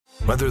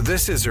Whether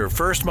this is her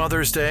first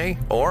Mother's Day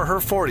or her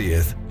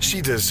 40th, she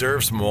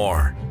deserves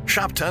more.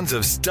 Shop tons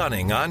of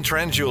stunning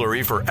on-trend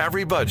jewelry for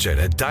every budget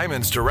at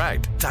Diamonds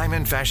Direct.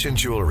 Diamond fashion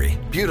jewelry,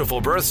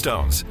 beautiful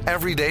birthstones,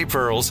 everyday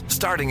pearls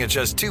starting at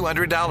just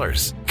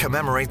 $200.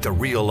 Commemorate the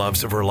real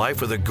loves of her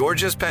life with a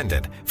gorgeous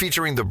pendant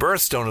featuring the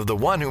birthstone of the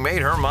one who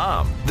made her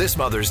mom. This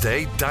Mother's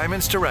Day,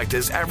 Diamonds Direct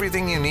is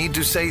everything you need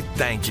to say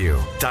thank you.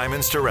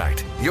 Diamonds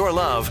Direct. Your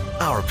love,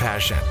 our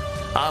passion.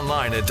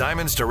 Online at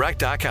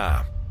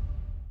diamondsdirect.com.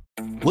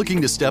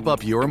 Looking to step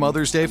up your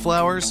Mother's Day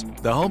flowers?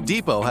 The Home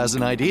Depot has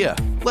an idea.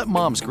 Let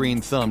Mom's green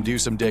thumb do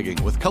some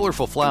digging with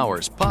colorful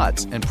flowers,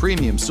 pots, and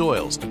premium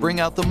soils to bring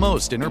out the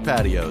most in her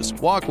patios,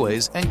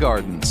 walkways, and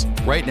gardens.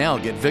 Right now,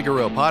 get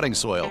Vigoro potting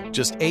soil,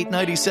 just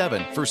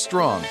 $8.97 for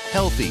strong,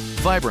 healthy,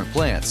 vibrant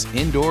plants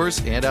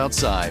indoors and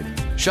outside.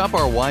 Shop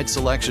our wide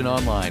selection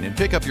online and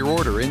pick up your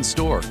order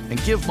in-store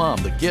and give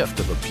Mom the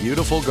gift of a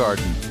beautiful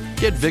garden.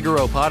 Get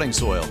Vigoro potting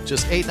soil,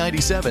 just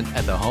 $8.97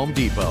 at the Home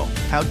Depot.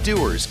 How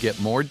doers get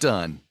more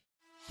done.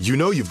 You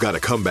know you've got a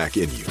comeback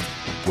in you.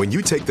 When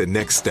you take the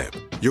next step,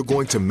 you're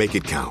going to make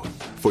it count.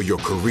 For your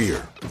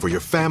career, for your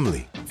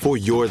family, for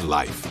your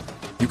life.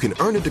 You can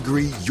earn a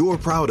degree you're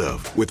proud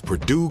of with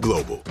Purdue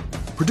Global.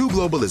 Purdue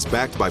Global is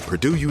backed by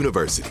Purdue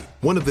University,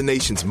 one of the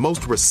nation's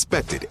most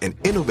respected and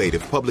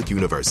innovative public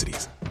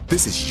universities.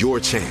 This is your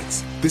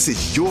chance. This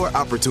is your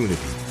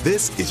opportunity.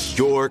 This is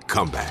your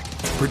comeback.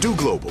 Purdue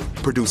Global,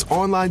 Purdue's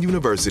online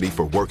university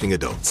for working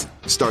adults.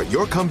 Start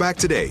your comeback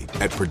today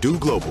at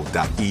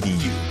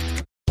purdueglobal.edu.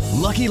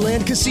 Lucky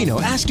Land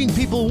Casino, asking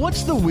people,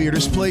 what's the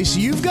weirdest place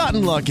you've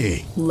gotten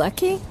lucky?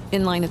 Lucky?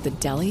 In line at the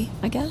deli,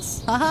 I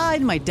guess? Aha,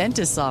 in my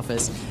dentist's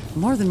office.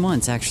 More than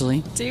once,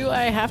 actually. Do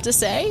I have to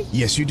say?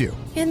 Yes, you do.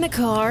 In the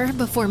car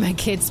before my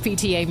kids'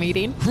 PTA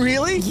meeting.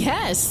 Really?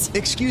 Yes.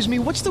 Excuse me,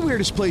 what's the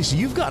weirdest place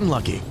you've gotten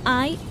lucky?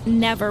 I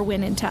never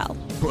win and tell.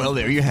 Well,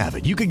 there you have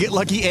it. You can get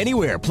lucky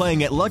anywhere,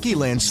 playing at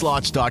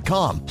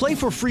LuckyLandSlots.com. Play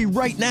for free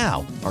right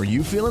now. Are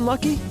you feeling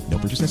lucky? No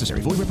purchase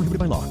necessary. Void where prohibited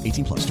by law.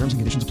 18 plus. Terms and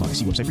conditions apply.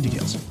 See website for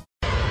details.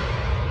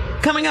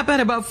 Coming up at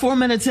about 4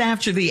 minutes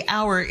after the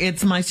hour,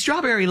 it's my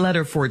strawberry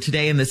letter for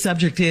today, and the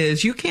subject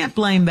is, you can't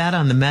blame that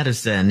on the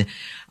medicine.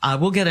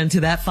 We'll get into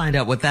that, find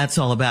out what that's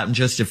all about in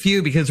just a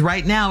few, because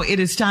right now it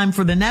is time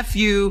for the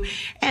nephew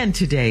and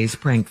today's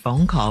prank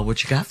phone call.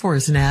 What you got for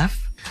us,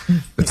 Neff?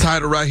 The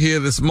title right here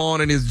this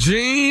morning is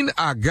Gene,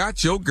 I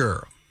Got Your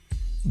Girl.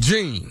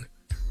 Gene,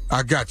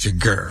 I got your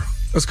girl.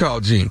 Let's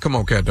call Gene. Come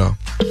on, cat dog.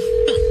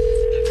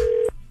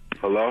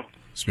 Hello?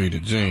 Speak to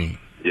Gene.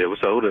 Yeah,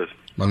 what's up? Who this?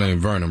 My name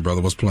Vernon, brother.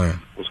 What's playing?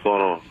 What's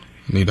going on?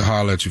 I need to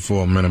holler at you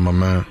for a minute, my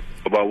man.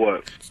 About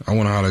what? I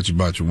want to holler at you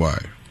about your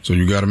wife. So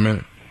you got a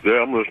minute?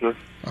 Yeah, I'm listening.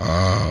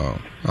 I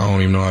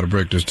don't even know how to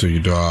break this to you,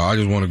 dog. I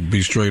just want to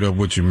be straight up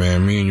with you,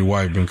 man. Me and your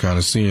wife been kind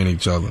of seeing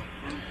each other.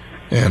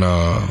 And,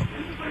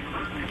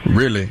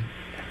 really,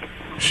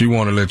 she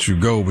want to let you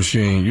go, but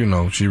she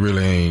ain't, she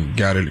really ain't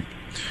got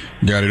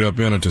it up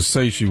in her to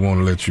say she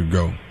want to let you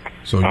go.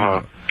 So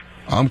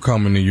I'm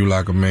coming to you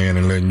like a man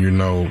and letting you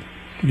know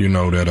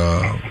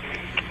that,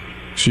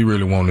 she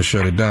really wanted to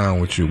shut it down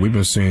with you. We've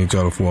been seeing each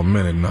other for a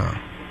minute now.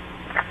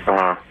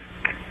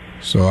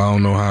 So I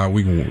don't know how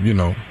we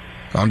can,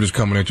 I'm just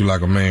coming at you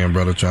like a man,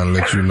 brother, trying to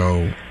let you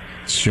know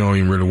she don't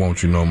even really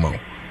want you no more.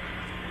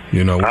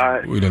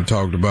 We done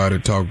talked about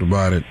it,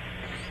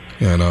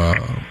 and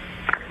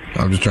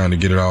I'm just trying to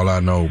get it all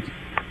out. No,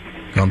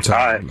 I'm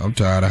tired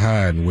of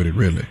hiding with it,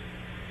 really.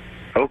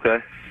 Okay.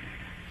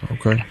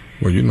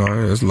 Well,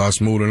 it's a lot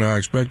smoother than I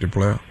expected,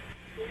 player.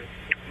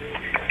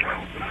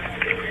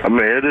 I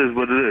mean, it is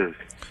what it is.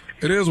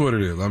 It is what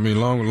it is. I mean,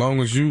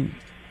 long as you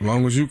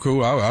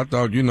cool, I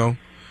thought,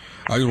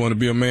 I just want to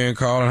be a man,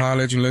 call and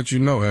holler at you and let you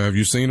know. Have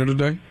you seen her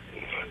today?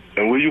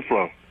 And where you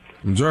from?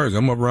 From Jersey.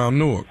 I'm up around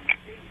Newark.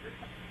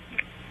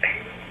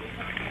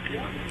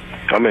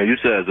 I mean, you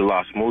said it's a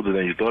lot smoother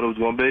than you thought it was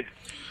going to be?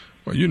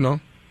 Well,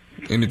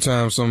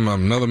 anytime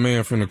another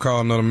man finna call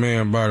another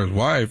man about his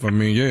wife, I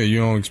mean, yeah, you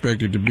don't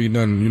expect it to be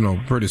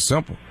nothing, pretty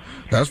simple.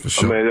 That's for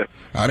sure.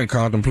 I didn't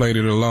contemplate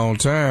it a long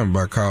time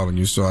by calling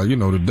you, so,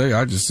 today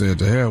I just said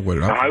to hell with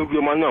it. How you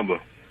get my number?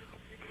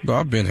 No,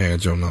 I've been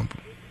had your number.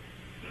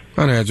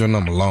 I done had your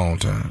number a long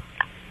time.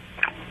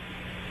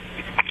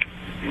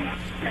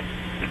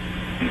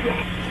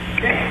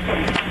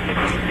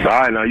 All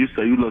right, now you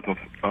say you looking,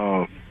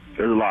 it's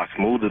a lot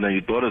smoother than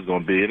you thought it was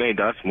going to be. It ain't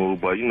that smooth,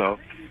 but, You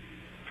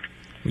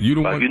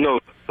the one...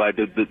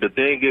 the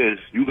thing is,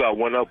 you got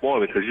one up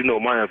on me because you know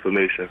my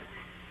information.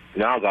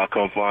 Now I got to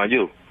come find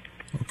you.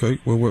 Okay,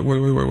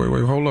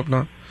 wait, hold up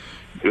now.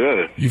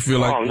 Yeah. You feel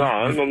like... No,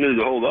 I don't need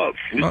to hold up.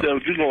 You said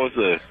what you going to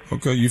say.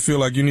 Okay, you feel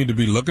like you need to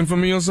be looking for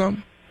me or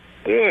something?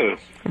 Yeah.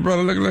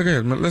 Brother, look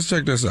here. Let's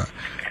check this out.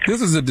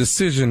 This is a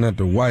decision that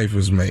the wife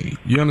has made.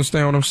 You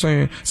understand what I'm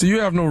saying? So you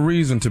have no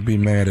reason to be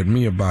mad at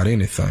me about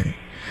anything.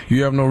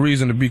 You have no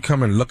reason to be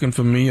coming looking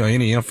for me or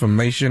any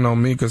information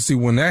on me, because, see,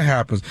 when that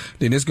happens,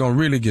 then it's going to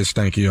really get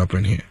stanky up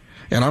in here.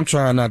 And I'm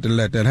trying not to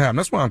let that happen.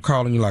 That's why I'm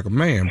calling you like a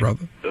man,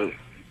 brother.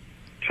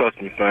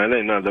 Trust me, fam. It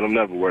ain't nothing that I'm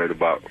never worried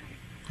about.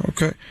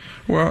 Okay.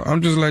 Well,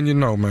 I'm just letting you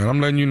know, man. I'm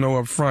letting you know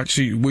up front.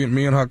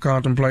 Me and her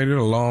contemplated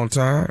a long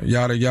time,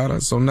 yada,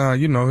 yada. So now,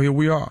 here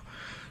we are.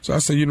 So I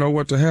said, you know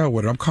what, the hell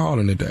with it. I'm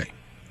calling today.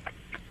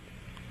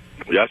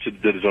 Y'all should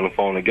have did this on the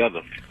phone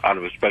together. I'd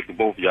have respected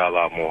both of y'all a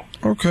lot more.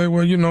 Okay,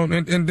 well,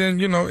 and then,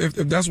 if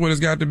that's what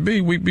it's got to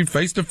be, we be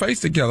face-to-face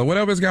together,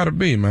 whatever it's got to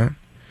be, man.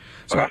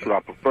 So that's what I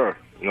prefer,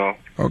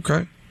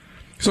 Okay.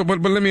 So,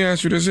 but let me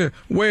ask you this here.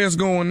 Where it's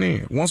going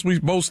in? Once we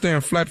both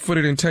stand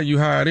flat-footed and tell you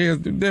how it is,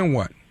 then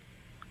what?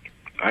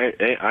 I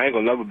ain't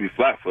gonna never be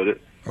flat-footed.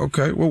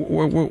 Okay,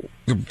 well,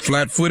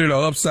 flat-footed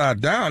or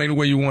upside down, any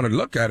way you want to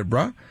look at it,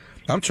 bro.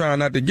 I'm trying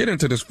not to get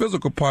into this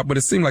physical part, but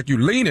it seems like you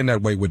leaning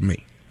that way with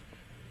me.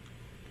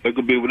 It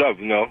could be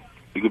whatever,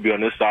 You could be on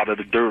this side of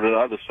the dirt or the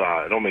other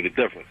side. It don't make a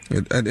difference.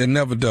 It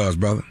never does,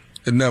 brother.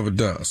 It never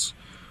does.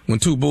 When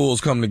two bulls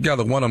come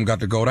together, one of them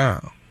got to go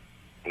down.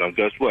 Now,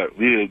 guess what?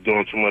 We here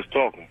doing too much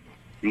talking.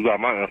 You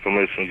got my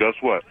information. Guess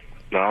what?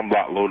 Now, I'm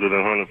locked, loaded,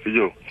 and hunting for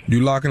you.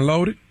 You lock and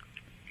loaded?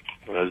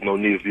 There's no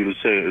need for you to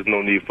say it. There's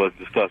no need for us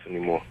to discuss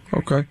anymore.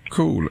 Okay,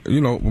 cool.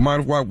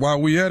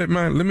 While we at it,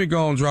 man, let me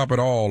go and drop it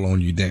all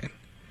on you then.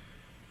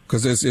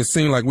 Because it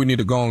seems like we need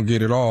to go and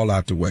get it all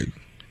out the way.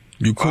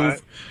 You cool?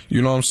 Right.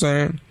 You know what I'm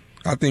saying?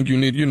 I think you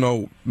need,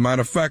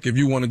 matter of fact, if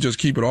you want to just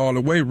keep it all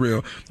the way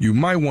real, you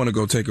might want to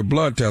go take a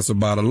blood test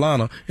about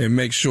Alana and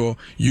make sure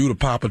you the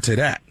papa to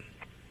that.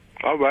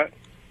 All right.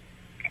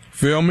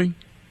 Feel me?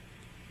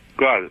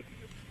 Got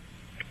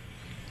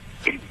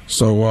it.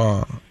 So,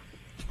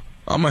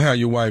 I'm going to have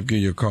your wife give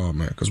you a call,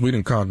 man, because we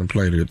didn't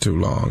contemplate it too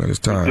long at this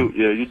time.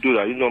 You do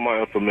that. You know my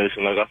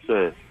information. Like I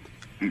said,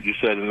 you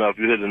said enough.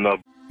 You hit enough.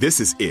 This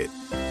is it.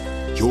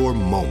 Your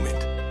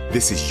moment.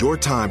 This is your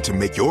time to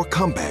make your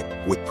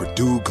comeback with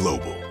Purdue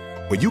Global.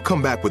 When you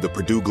come back with a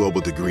Purdue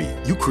Global degree,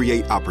 you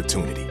create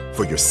opportunity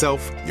for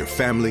yourself, your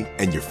family,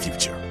 and your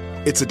future.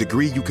 It's a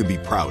degree you can be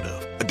proud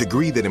of, a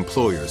degree that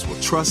employers will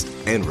trust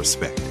and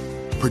respect.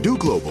 Purdue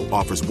Global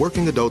offers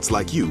working adults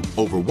like you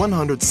over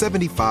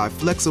 175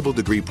 flexible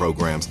degree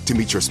programs to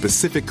meet your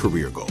specific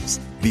career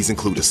goals. These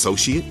include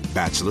associate,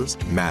 bachelor's,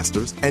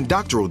 master's, and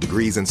doctoral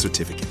degrees and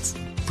certificates.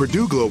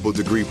 Purdue Global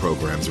degree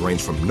programs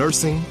range from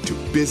nursing to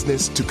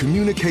business to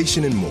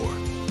communication and more.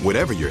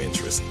 Whatever your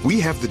interest, we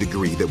have the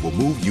degree that will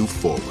move you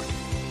forward.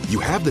 You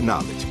have the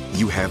knowledge,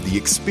 you have the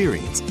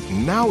experience.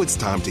 Now it's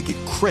time to get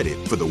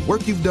credit for the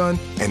work you've done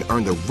and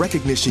earn the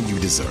recognition you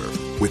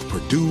deserve with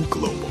Purdue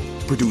Global,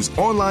 Purdue's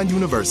online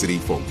university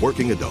for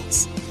working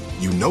adults.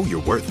 You know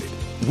you're worth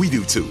it. We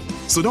do too.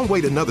 So don't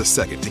wait another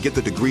second to get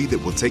the degree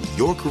that will take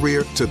your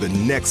career to the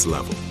next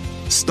level.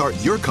 Start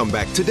your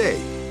comeback today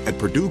at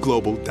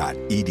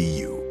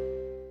purdueglobal.edu.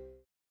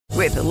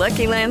 With the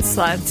Lucky Land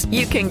Slots,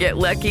 you can get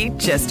lucky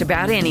just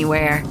about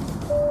anywhere.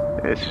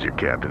 This is your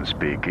captain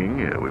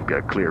speaking. We've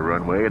got clear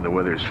runway and the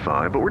weather's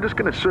fine, but we're just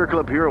going to circle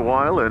up here a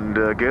while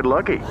and get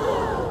lucky.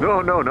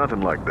 No,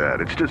 nothing like that.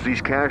 It's just these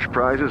cash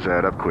prizes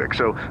add up quick.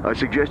 So I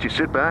suggest you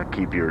sit back,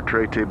 keep your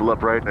tray table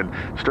upright, and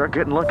start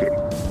getting lucky.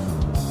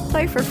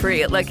 Play for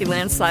free at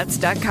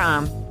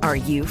LuckyLandSlots.com. Are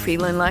you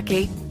feeling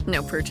lucky?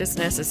 No purchase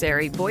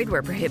necessary. Void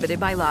where prohibited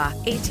by law.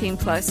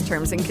 18+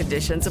 terms and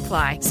conditions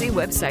apply. See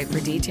website for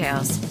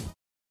details.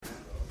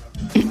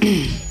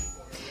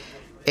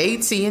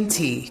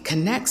 AT&T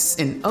connects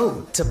an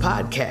ode to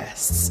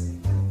podcasts.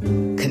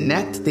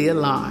 Connect the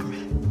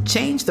alarm.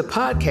 Change the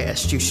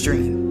podcast you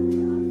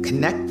stream.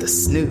 Connect the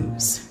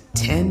snooze.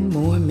 10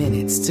 more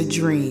minutes to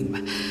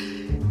dream.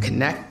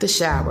 Connect the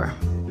shower.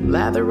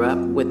 Lather up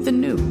with the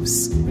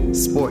news,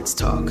 sports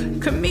talk,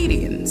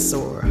 comedians,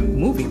 or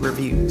movie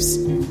reviews.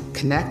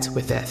 Connect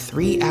with that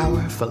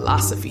 3-hour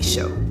philosophy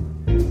show.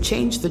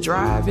 Change the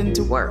drive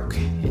into work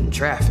in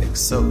traffic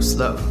so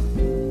slow.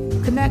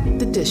 Connect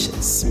the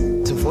dishes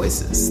to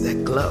voices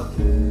that glow.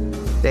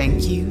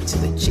 Thank you to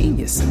the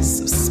geniuses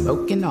of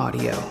spoken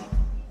audio.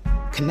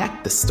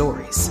 Connect the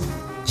stories.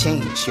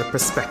 Change your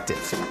perspective.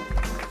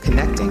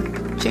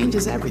 Connecting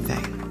changes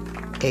everything.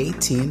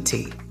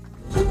 AT&T.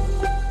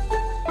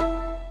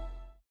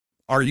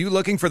 Are you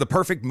looking for the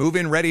perfect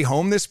move-in ready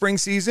home this spring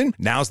season?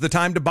 Now's the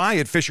time to buy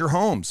at Fisher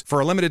Homes. For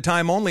a limited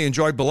time only,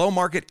 enjoy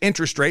below-market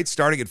interest rates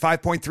starting at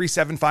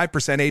 5.375%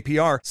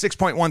 APR,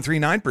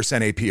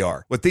 6.139%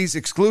 APR. With these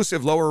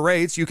exclusive lower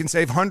rates, you can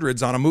save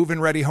hundreds on a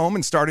move-in ready home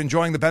and start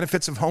enjoying the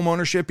benefits of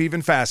homeownership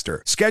even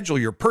faster. Schedule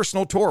your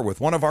personal tour with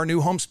one of our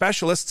new home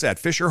specialists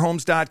at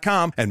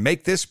FisherHomes.com and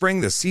make this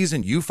spring the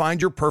season you find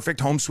your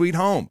perfect home sweet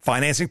home.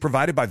 Financing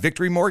provided by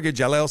Victory Mortgage,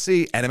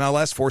 LLC,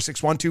 NMLS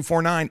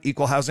 461249,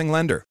 Equal Housing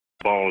Lender.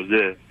 Phone's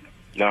there.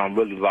 Now I'm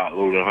really locked,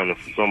 loaded, and hunting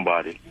for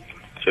somebody.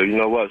 So you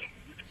know what?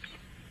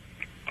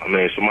 I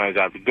mean, somebody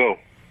got to go.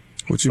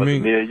 What you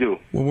mean? Me and you.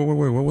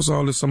 Wait. What was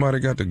all this? Somebody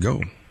got to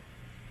go.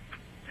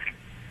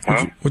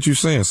 Huh? What you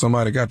saying?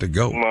 Somebody got to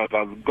go. Somebody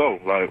got to go.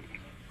 Like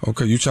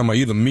Okay, you talking about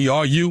either me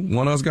or you?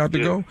 One of us got to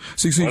go?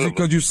 See,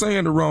 because you're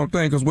saying the wrong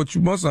thing, because what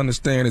you must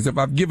understand is if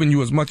I've given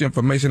you as much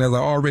information as I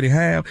already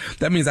have,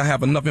 that means I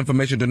have enough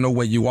information to know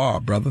where you are,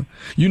 brother.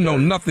 You know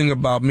nothing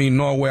about me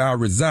nor where I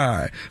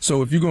reside.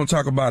 So if you're going to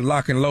talk about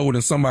lock and load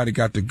and somebody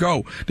got to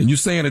go, then you're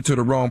saying it to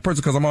the wrong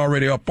person because I'm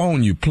already up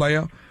on you,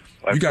 player.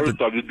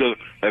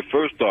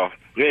 First off,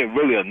 you ain't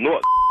really a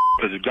North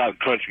because you got a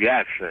country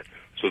accent.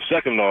 So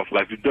second off,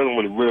 like you're dealing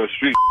with a real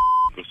street.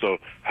 So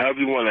however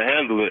you want to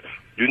handle it,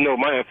 you know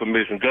my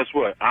information. Guess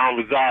what? I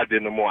don't reside there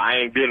no more. I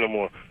ain't there no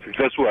more. So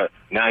guess what?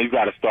 Now you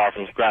got to start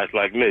from scratch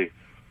like me.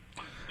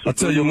 So I'll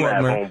tell you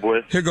what, man.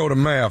 Homeboy. Here go the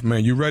math,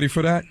 man. You ready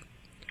for that?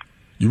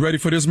 You ready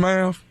for this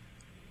math?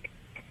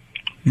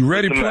 You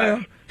ready, player?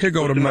 Math? Here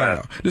go the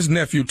math. This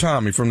nephew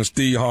Tommy from the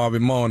Steve Harvey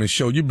Morning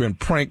Show. You've been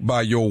pranked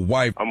by your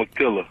wife. I'm a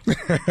killer.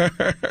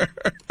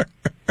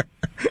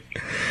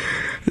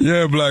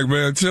 Yeah, black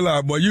man, chill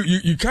out, boy.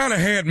 You kind of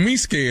had me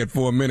scared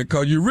for a minute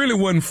because you really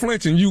wasn't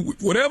flinching.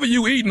 Whatever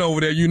you eating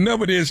over there, you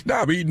never did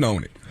stop eating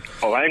on it.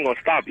 Oh, I ain't gonna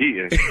stop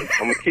eating.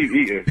 I'm gonna keep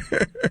eating.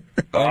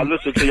 I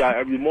listen to y'all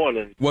every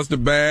morning. What's the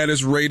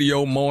baddest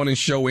radio morning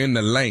show in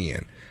the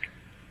land?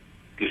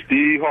 The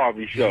Steve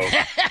Harvey Show.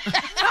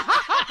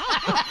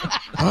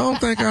 I don't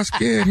think I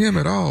scared him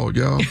at all,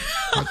 y'all.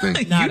 I think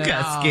you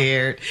got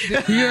scared.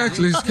 He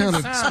actually kind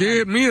of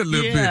scared me a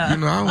little bit, you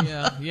know.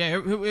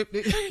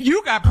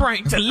 You got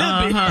pranked a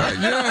little bit.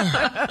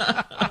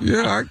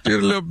 Yeah, I did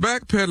a little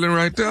backpedaling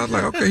right there. I was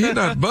like, okay, he's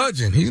not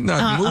budging, he's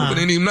not moving,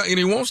 and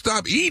he won't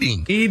stop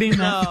eating.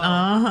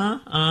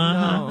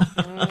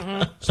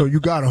 So you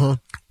got her,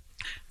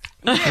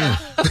 huh?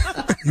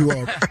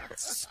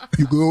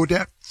 You good with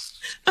that?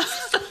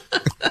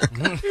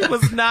 He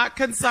was not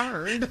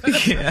concerned.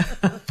 Yeah.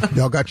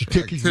 Y'all got your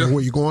tickets? You know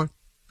where you going?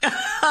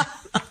 I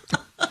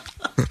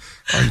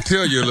can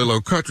tell you're a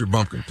little country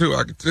bumpkin, too.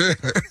 I can tell.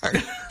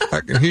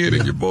 I can hear it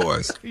in your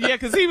voice. Yeah,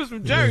 because he was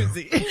from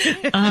Jersey.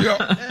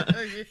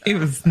 It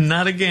was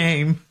not a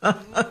game.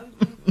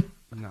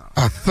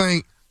 I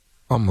think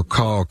I'm going to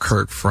call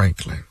Kirk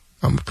Franklin.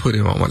 I'm going to put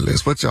him on my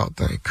list. What y'all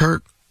think?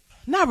 Kirk?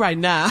 Not right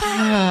now.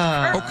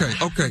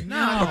 Okay.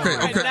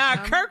 Now,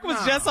 Kirk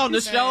was just on the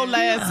show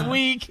last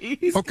week.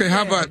 Okay,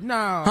 how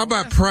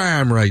about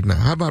Prime right now?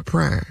 How about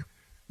Prime?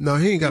 No,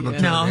 he ain't got no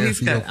time to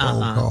answer your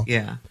phone call.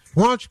 Yeah.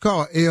 Why don't you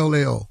call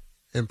LL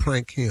and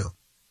prank him?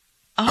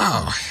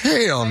 Oh,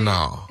 hell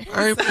no.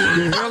 I ain't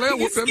fooling. LL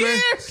whooped that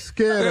man.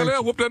 Scared.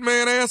 LL whooped that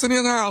man ass in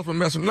his house for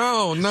messing.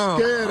 No.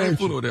 Scared, I ain't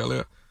fooling with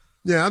LL.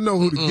 Yeah, I know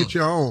who to get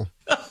you on.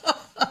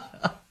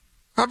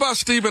 How about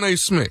Stephen A.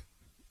 Smith?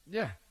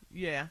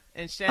 Yeah.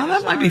 And Shannon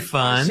that might be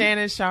fun.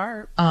 Shannon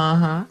Sharp.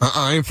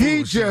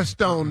 He just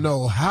don't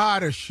know how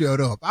to shut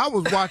up. I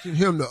was watching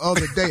him the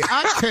other day.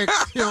 I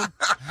texted him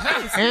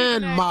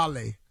and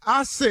Molly.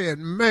 I said,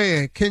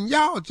 man, can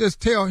y'all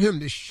just tell him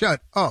to shut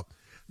up?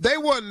 They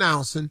were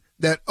announcing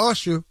that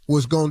Usher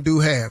was going to do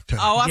halftime.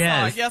 Oh, I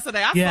saw it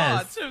yesterday. I saw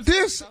it, too.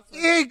 This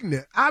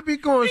ignorant. I be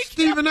going,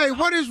 Stephen A.,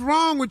 what is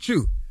wrong with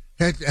you?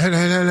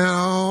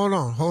 Hold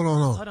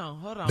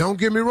on. Don't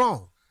get me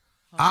wrong.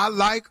 I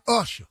like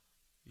Usher.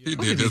 He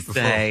did this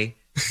before.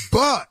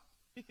 But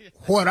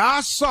what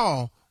I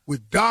saw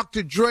with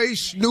Dr. Dre,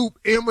 Snoop,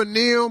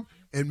 Eminem,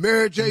 and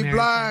Mary J.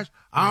 Blige,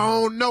 I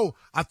don't know.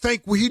 I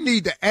think he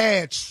need to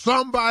add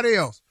somebody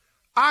else.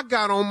 I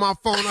got on my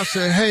phone. I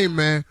said, hey,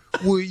 man,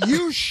 will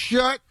you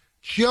shut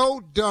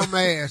your dumb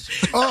ass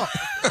up?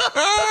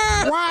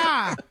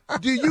 Why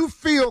do you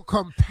feel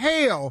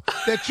compelled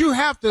that you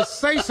have to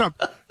say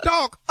something?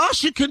 Dog,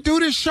 Usher can do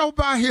this show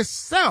by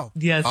himself.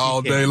 Yes,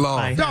 all day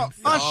long. Dog,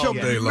 Usher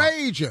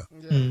major.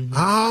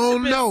 I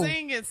don't know. He's been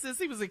singing since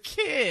he was a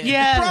kid.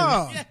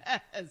 Yes.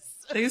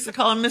 They used to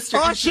call him Mr.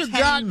 Usher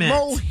got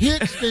more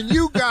hits than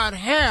you got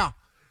hair.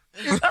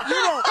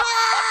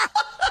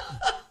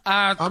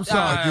 I'm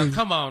sorry, Junior.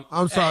 Come on.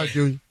 I'm sorry,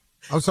 Junior.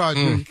 I was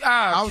talking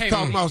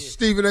about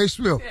Stephen A.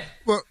 Smith.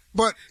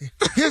 But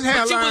his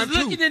hairline, you was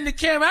looking in the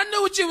camera. I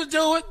knew what you was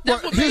doing.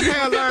 But his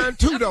hairline,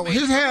 too, though.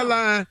 His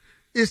hairline,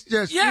 it's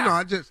just,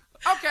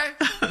 Okay.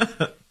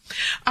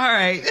 All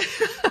right.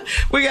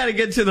 We got to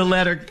get to the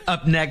letter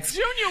up next.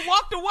 Junior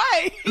walked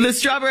away. The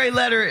strawberry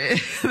letter,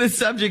 the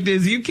subject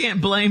is, you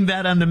can't blame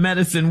that on the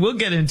medicine. We'll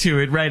get into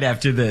it right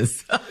after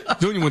this.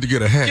 Junior went to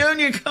get a hat.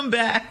 Junior, come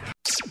back.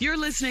 You're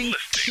listening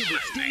to the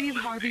Steve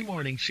Harvey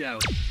Morning Show.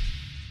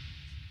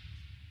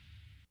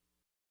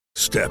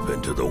 Step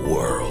into the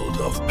world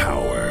of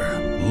power,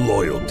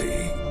 loyalty,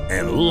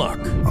 and luck.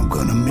 I'm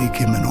gonna make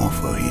him an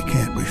offer he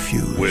can't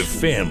refuse. With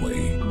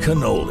family,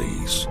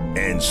 cannolis,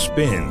 and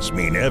spins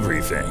mean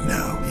everything.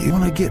 Now, you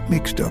wanna get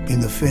mixed up in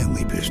the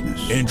family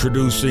business.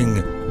 Introducing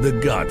The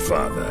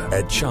Godfather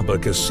at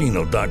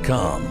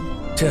ChumbaCasino.com.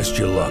 Test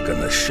your luck in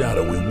the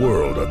shadowy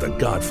world of The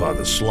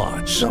Godfather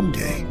slot.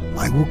 Someday,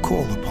 I will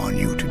call upon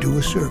you to do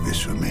a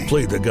service for me.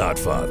 Play The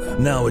Godfather,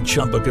 now at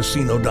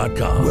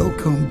ChumbaCasino.com.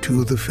 Welcome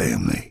to the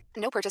family.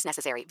 No purchase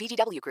necessary.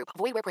 VGW Group.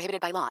 Void where prohibited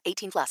by law.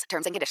 18+.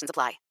 Terms and conditions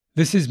apply.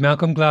 This is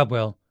Malcolm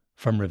Gladwell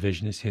from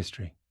Revisionist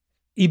History.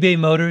 eBay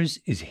Motors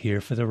is here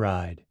for the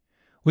ride.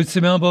 With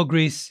some elbow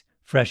grease,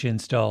 fresh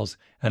installs,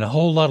 and a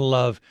whole lot of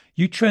love,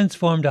 you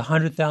transformed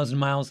 100,000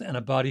 miles and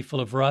a body full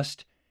of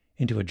rust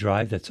into a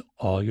drive that's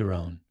all your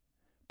own.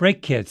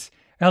 Brake kits,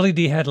 LED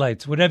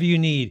headlights, whatever you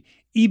need,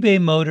 eBay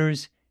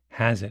Motors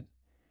has it.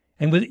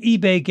 And with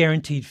eBay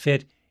Guaranteed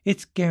Fit,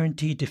 it's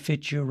guaranteed to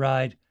fit your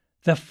ride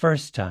the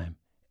first time,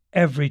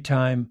 every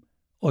time,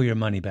 or your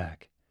money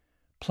back.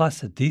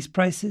 Plus, at these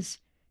prices,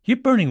 you're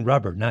burning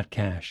rubber, not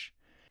cash.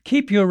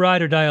 Keep your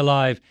ride or die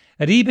alive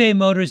at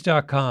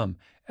ebaymotors.com.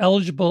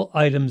 Eligible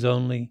items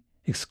only.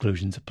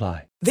 Exclusions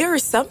apply. There are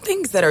some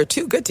things that are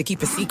too good to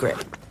keep a secret.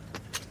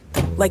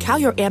 Like how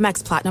your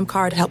Amex Platinum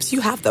card helps you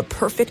have the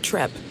perfect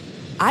trip.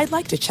 I'd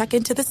like to check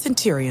into the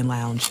Centurion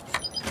Lounge.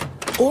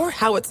 Or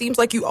how it seems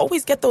like you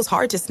always get those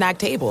hard-to-snag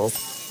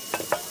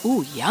tables.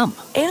 Ooh, yum.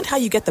 And how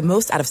you get the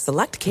most out of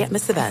select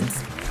can't-miss events.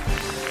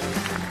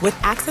 With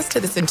access to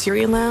the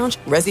Centurion Lounge,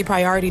 Resi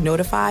Priority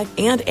Notified,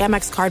 and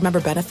Amex card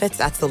member benefits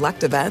at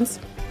select events,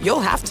 you'll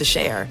have to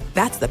share.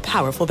 That's the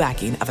powerful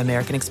backing of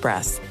American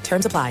Express.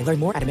 Terms apply. Learn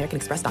more at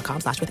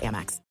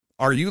americanexpress.com/withAmex.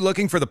 Are you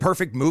looking for the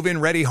perfect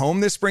move-in ready home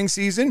this spring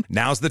season?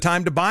 Now's the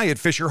time to buy at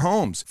Fisher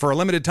Homes. For a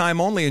limited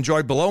time only,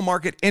 enjoy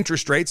below-market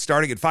interest rates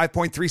starting at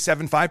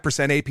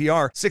 5.375%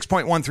 APR,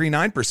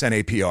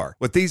 6.139% APR.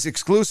 With these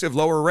exclusive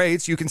lower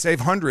rates, you can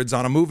save hundreds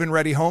on a move-in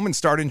ready home and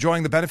start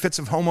enjoying the benefits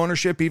of home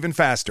ownership even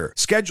faster.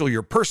 Schedule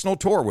your personal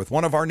tour with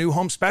one of our new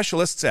home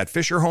specialists at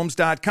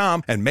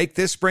FisherHomes.com and make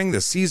this spring the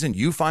season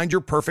you find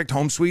your perfect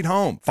home sweet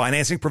home.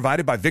 Financing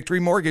provided by Victory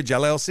Mortgage,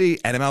 LLC,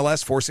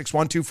 NMLS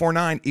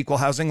 461249, Equal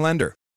Housing Lender.